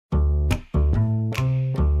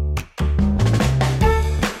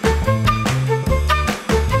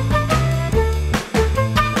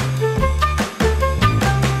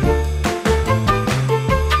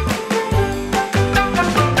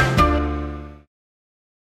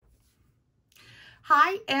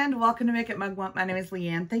Hi, and welcome to Makeup Mugwump. My name is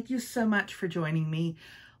Leanne. Thank you so much for joining me.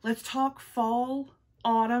 Let's talk fall,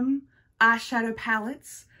 autumn eyeshadow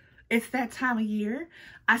palettes. It's that time of year.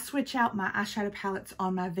 I switch out my eyeshadow palettes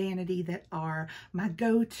on my vanity that are my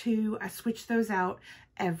go-to. I switch those out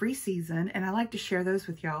every season, and I like to share those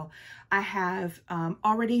with y'all. I have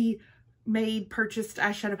already purchased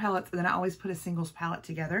eyeshadow palettes, and then I always put a singles palette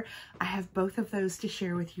together. I have both of those to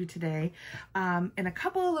share with you today, and a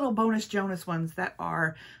couple of little bonus Jonas ones that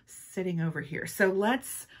are sitting over here. So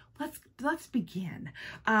let's begin.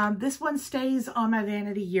 This one stays on my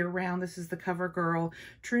vanity year round. This is the CoverGirl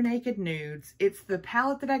True Naked Nudes. It's the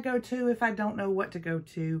palette that I go to if I don't know what to go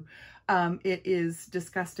to. It is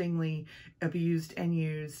disgustingly abused and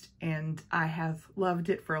used, and I have loved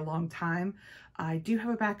it for a long time. I do have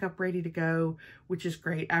a backup ready to go, which is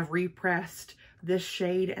great. I've repressed this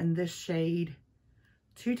shade and this shade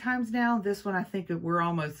 2 times now. This one, I think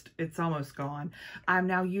it's almost gone. I'm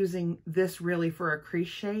now using this really for a crease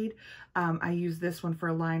shade. I use this one for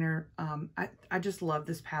a liner. I just love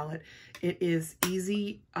this palette. It is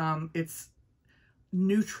easy. It's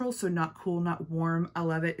neutral, so not cool, not warm. I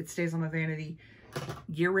love it. It stays on my vanity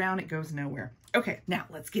year round. It goes nowhere. Okay, now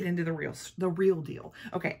let's get into the real deal.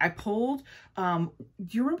 Okay, I pulled, do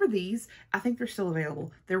you remember these? I think they're still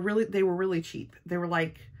available. They were really cheap. They were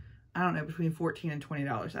like, I don't know, between $14 and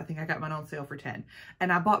 $20. I think I got mine on sale for $10,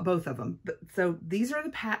 and I bought both of them. So these are the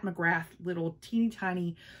Pat McGrath little teeny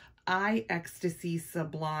tiny Eye Ecstasy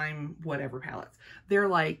Sublime whatever palettes. They're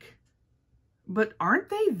like, but aren't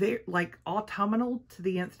they like autumnal to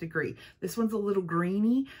the nth degree? This one's a little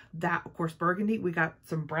greeny. That, of course, burgundy. We got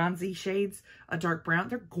some bronzy shades, a dark brown.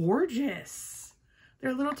 They're gorgeous.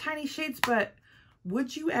 They're little tiny shades, but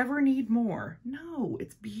would you ever need more? No,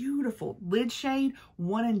 it's beautiful. Lid shade,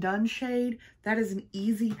 one and done shade. That is an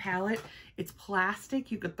easy palette. It's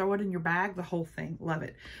plastic. You could throw it in your bag, the whole thing. Love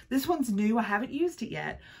it. This one's new. I haven't used it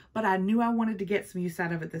yet, but I knew I wanted to get some use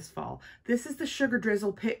out of it this fall. This is the Sugar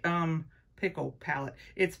Drizzle Pickle palette.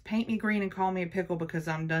 It's paint me green and call me a pickle because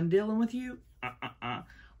I'm done dealing with you.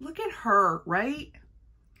 Look at her, right?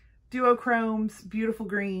 Duochromes, beautiful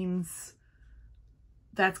greens.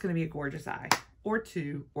 That's going to be a gorgeous eye. Or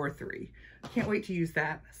 2 or 3. Can't wait to use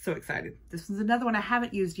that. So excited. This one's another one I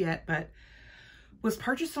haven't used yet, but was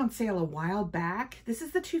purchased on sale a while back. This is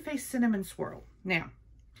the Too Faced Cinnamon Swirl. Now,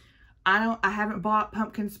 I haven't bought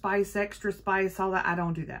pumpkin spice, extra spice, all that. I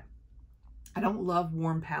don't do that. I don't love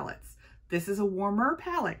warm palettes. This is a warmer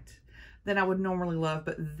palette than I would normally love,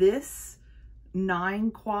 but this 9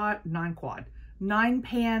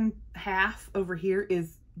 pan half over here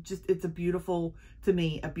is just, it's a beautiful, to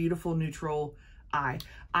me, a beautiful neutral eye.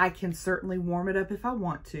 I can certainly warm it up if I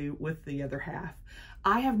want to with the other half.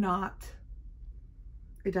 I have not,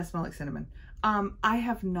 it does smell like cinnamon. I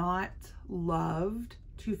have not loved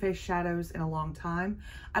Too Faced shadows in a long time.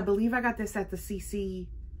 I believe I got this at the CC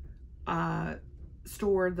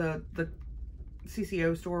store, the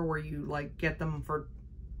CCO store where you like get them for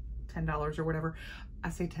 $10 or whatever. I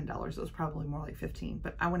say $10, it was probably more like 15,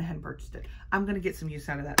 but I went ahead and purchased it. I'm going to get some use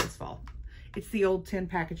out of that this fall. It's the old tin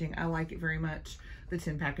packaging. I like it very much. The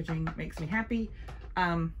tin packaging makes me happy.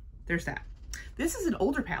 There's that. This is an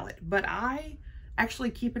older palette, but I actually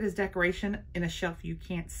keep it as decoration in a shelf you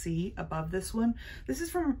can't see above this one. This is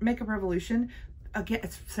from Makeup Revolution. Again,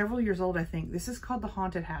 it's several years old, I think. This is called The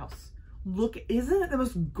Haunted House. Look, isn't it the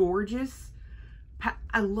most gorgeous?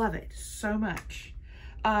 I love it so much.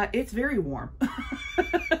 It's very warm.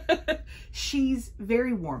 She's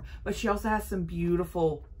very warm, but she also has some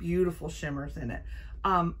beautiful, beautiful shimmers in it.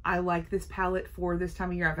 I like this palette for this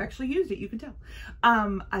time of year. I've actually used it, you can tell.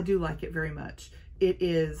 I do like it very much. It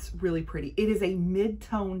is really pretty. It is a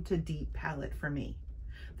mid-tone to deep palette for me.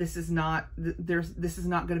 This is not, this is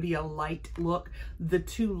not going to be a light look. The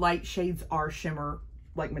 2 light shades are shimmer,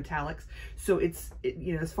 like metallics. So it's,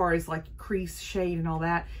 you know, as far as like crease shade and all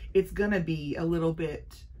that, it's going to be a little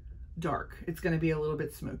bit dark. It's going to be a little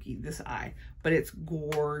bit smoky, this eye, but it's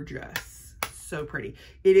gorgeous. So pretty.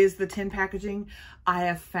 It is the tin packaging. I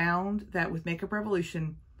have found that with Makeup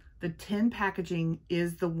Revolution, the tin packaging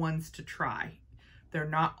is the ones to try. They're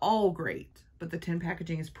not all great, but the tin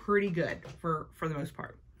packaging is pretty good for the most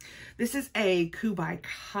part. This is a Kubai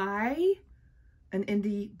Kai, an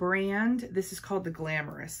indie brand. This is called the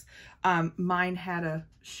Glamorous. Mine had a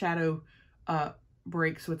shadow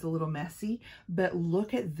break, so it's a little messy, but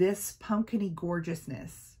look at this pumpkin-y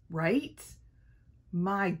gorgeousness, right?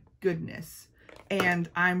 My goodness. And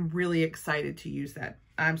I'm really excited to use that.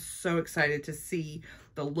 I'm so excited to see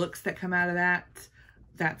the looks that come out of that.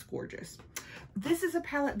 that's gorgeous. This is a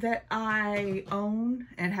palette that I own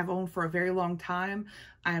and have owned for a very long time.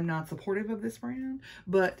 I am not supportive of this brand,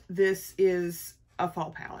 but this is a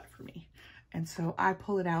fall palette for me. And so I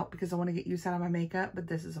pull it out because I want to get use out of my makeup, but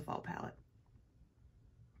this is a fall palette.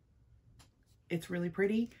 It's really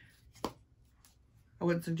pretty. I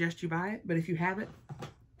wouldn't suggest you buy it, but if you have it,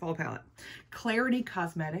 fall palette. Clarity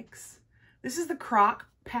Cosmetics. This is the Croc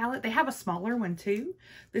palette. They have a smaller one too.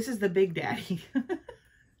 This is the Big Daddy.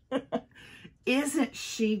 Isn't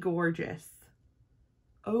she gorgeous?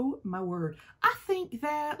 Oh my word. I think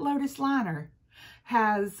that Lotus Liner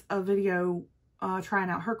has a video trying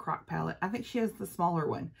out her Croc palette. I think she has the smaller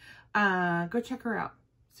one. Go check her out.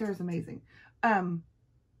 Sarah's amazing.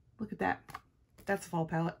 Look at that. That's a fall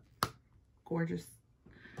palette. Gorgeous.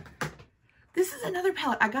 This is another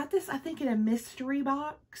palette. I got this, I think, in a mystery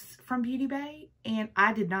box from Beauty Bay, and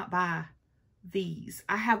I did not buy these.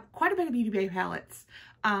 I have quite a bit of Beauty Bay palettes.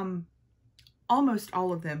 Almost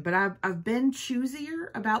all of them, but I've been choosier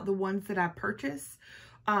about the ones that I purchase,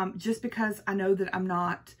 just because I know that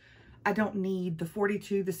I don't need the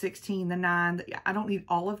 42, the 16, the 9. I don't need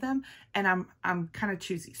all of them, and I'm kind of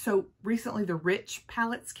choosy. So recently the Rich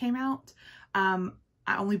palettes came out.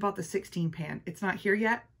 I only bought the 16 pan. It's not here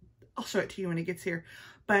yet. I'll show it to you when it gets here.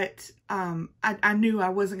 But I knew I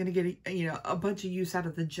wasn't going to get a bunch of use out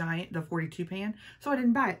of the 42 pan, so I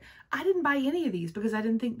didn't buy it. I didn't buy any of these because I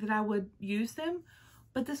didn't think that I would use them.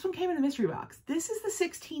 But this one came in the mystery box. This is the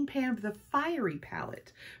 16 pan of the Fiery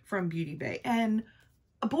palette from Beauty Bay. And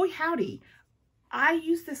boy howdy, I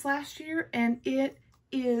used this last year and it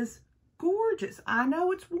is gorgeous. I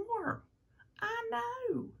know it's warm. I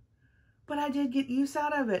know. But I did get use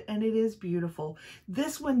out of it, and it is beautiful.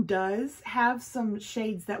 This one does have some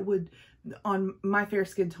shades that would, on my fair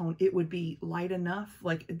skin tone, it would be light enough.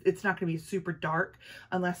 Like, it's not going to be super dark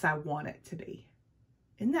unless I want it to be.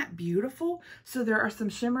 Isn't that beautiful? So there are some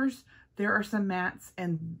shimmers, there are some mattes,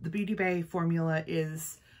 and the Beauty Bay formula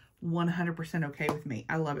is 100% okay with me.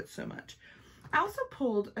 I love it so much. I also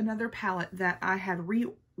pulled another palette that I had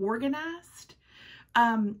reorganized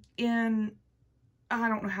in... I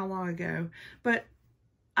don't know how long ago, but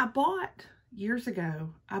I bought, years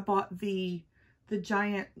ago, I bought the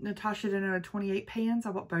giant Natasha Denona 28 pans.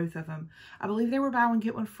 I bought both of them. I believe they were buy one,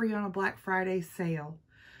 get one free on a Black Friday sale.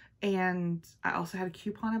 And I also had a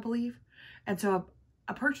coupon, I believe. And so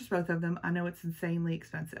I purchased both of them. I know it's insanely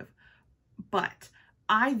expensive, but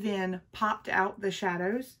I then popped out the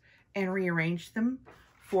shadows and rearranged them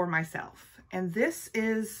for myself. And this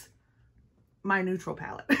is my neutral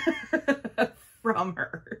palette. From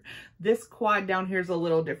her. This quad down here is a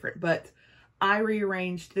little different, but I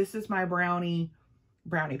rearranged. This is my brownie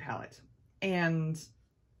palette, and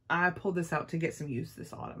I pulled this out to get some use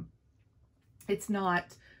this autumn. It's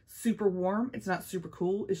not super warm. It's not super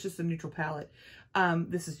cool. It's just a neutral palette.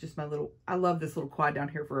 This is just my little, I love this little quad down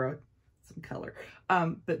here for some color.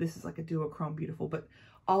 But this is like a duochrome beautiful, but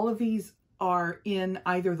all of these are in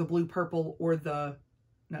either the blue purple or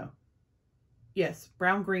yes,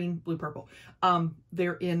 brown, green, blue, purple.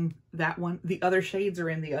 They're in that one. The other shades are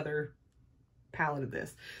in the other palette of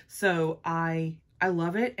this. So I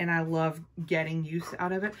love it, and I love getting use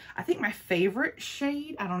out of it. I think my favorite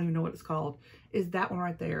shade, I don't even know what it's called, is that one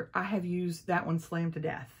right there. I have used that one slammed to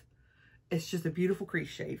death. It's just a beautiful crease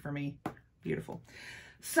shade for me. Beautiful.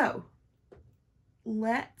 So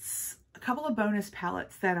a couple of bonus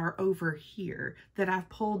palettes that are over here that I've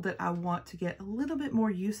pulled that I want to get a little bit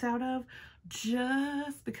more use out of,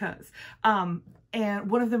 just because. And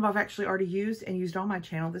one of them I've actually already used and used on my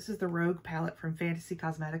channel. This is the Rogue palette from Fantasy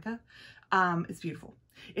Cosmetica. It's beautiful.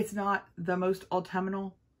 It's not the most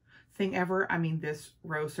autumnal thing ever. I mean, this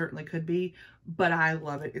row certainly could be, but I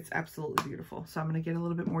love it. It's absolutely beautiful. So I'm going to get a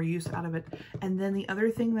little bit more use out of it. And then the other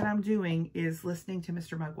thing that I'm doing is listening to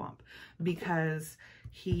Mr. Mugwump, because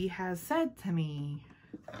he has said to me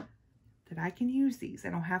that I can use these. I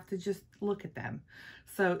don't have to just look at them.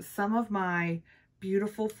 So some of my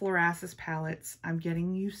beautiful Florasis palettes I'm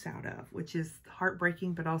getting use out of, which is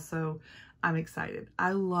heartbreaking, but also I'm excited.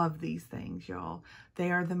 I love these things, y'all.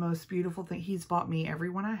 They are the most beautiful thing. He's bought me every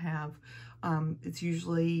one I have. It's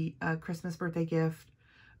usually a Christmas birthday gift.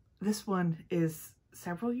 This one is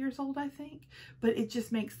several years old, I think, but it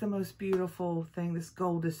just makes the most beautiful thing. This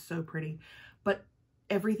gold is so pretty, but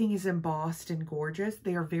everything is embossed and gorgeous.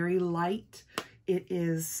 They are very light. It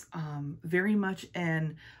is very much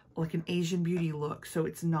like an Asian beauty look. So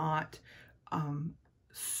it's not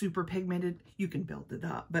super pigmented. You can build it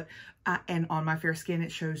up, but and on my fair skin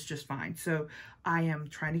it shows just fine. So I am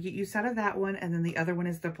trying to get use out of that one. And then the other one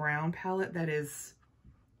is the brown palette that is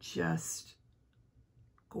just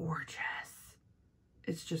gorgeous.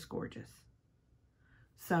 It's just gorgeous.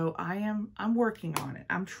 So I'm working on it.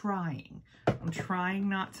 I'm trying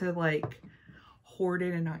not to like hoard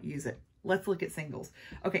it and not use it. Let's look at singles.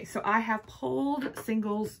 Okay, so I have pulled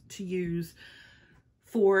singles to use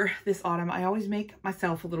for this autumn. I always make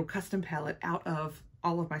myself a little custom palette out of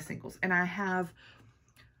all of my singles. And I have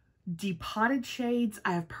depotted shades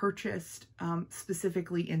I have purchased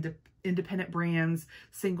specifically independent brands,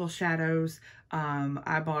 single shadows.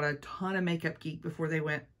 I bought a ton of Makeup Geek before they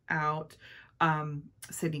went out.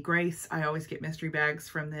 Sydney Grace, I always get mystery bags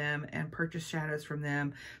from them and purchase shadows from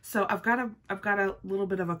them. So I've got a little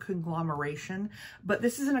bit of a conglomeration, but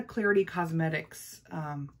this isn't a Clarity Cosmetics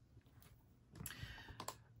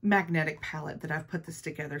magnetic palette that I've put this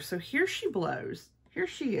together. So here she blows. Here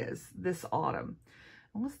she is this autumn.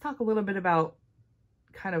 And let's talk a little bit about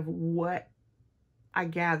kind of what I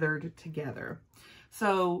gathered together.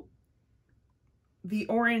 So the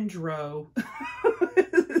orange row,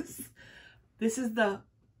 this is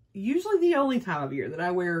usually the only time of year that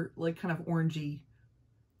I wear like kind of orangey,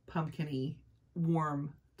 pumpkin-y,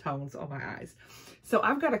 warm tones on my eyes. So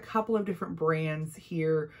I've got a couple of different brands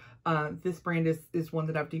here. This brand is one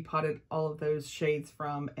that I've depotted all of those shades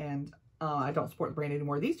from, and I don't support the brand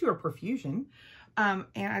anymore. These two are Profusion, and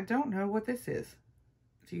I don't know what this is.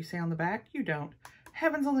 Do you say on the back? You don't.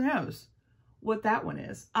 Heavens only knows what that one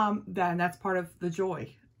is. And that's part of the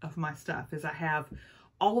joy of my stuff, is I have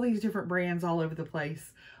all these different brands all over the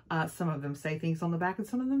place. Some of them say things on the back and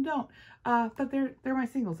some of them don't. But they're my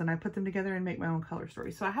singles, and I put them together and make my own color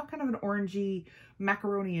story. So I have kind of an orangey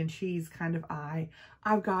macaroni and cheese kind of eye.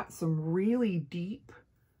 I've got some really deep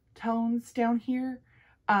tones down here.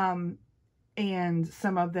 And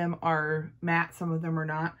some of them are matte, some of them are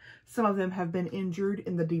not. Some of them have been injured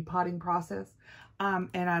in the depotting process.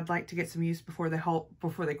 And I'd like to get some use before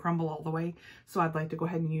they crumble all the way. So I'd like to go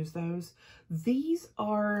ahead and use those. These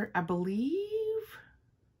are, I believe,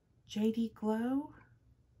 JD Glow.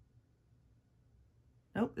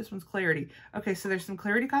 Nope, this one's Clarity. Okay, so there's some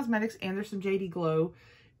Clarity Cosmetics and there's some JD Glow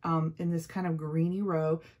in this kind of greeny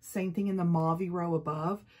row. Same thing in the mauve-y row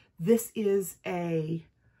above. This is a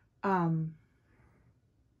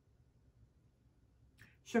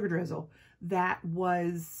Sugar Drizzle that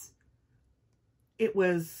was... It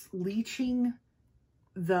was leaching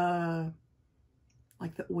the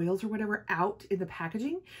oils or whatever out in the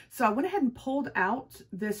packaging. So I went ahead and pulled out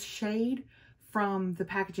this shade from the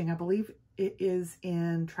packaging. I believe it is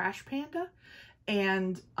in Trash Panda,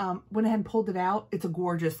 and went ahead and pulled it out. It's a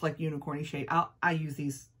gorgeous like unicorny shade. I use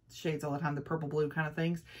these shades all the time, the purple blue kind of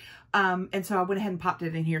things. And so I went ahead and popped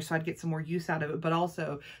it in here so I'd get some more use out of it, but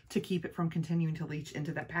also to keep it from continuing to leach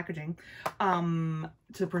into that packaging,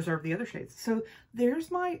 to preserve the other shades. So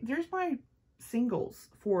there's my singles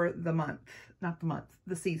for the month, not the month,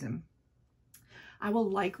 the season. I will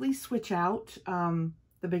likely switch out,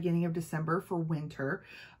 the beginning of December for winter.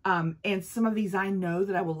 And some of these I know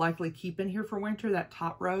that I will likely keep in here for winter. That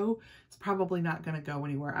top row is probably not going to go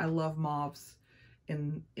anywhere. I love mauves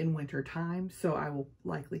in winter time, so I will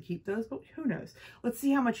likely keep those, but who knows. Let's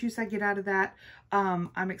see how much use I get out of that.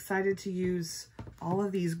 I'm excited to use all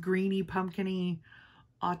of these greeny, pumpkin-y,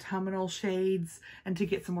 autumnal shades, and to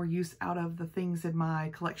get some more use out of the things in my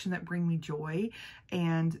collection that bring me joy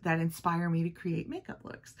and that inspire me to create makeup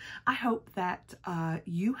looks. I hope that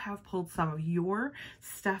you have pulled some of your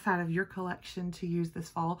stuff out of your collection to use this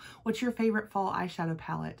fall. What's your favorite fall eyeshadow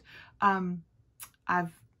palette?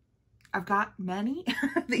 I've got many.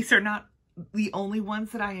 These are not the only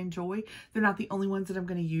ones that I enjoy. They're not the only ones that I'm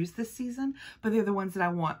going to use this season, but they're the ones that I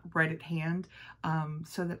want right at hand,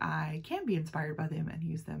 so that I can be inspired by them and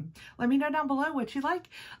use them. Let me know down below what you like.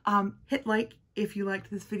 Hit like if you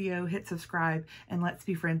liked this video, hit subscribe, and let's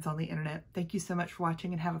be friends on the internet. Thank you so much for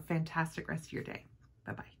watching, and have a fantastic rest of your day.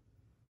 Bye-bye.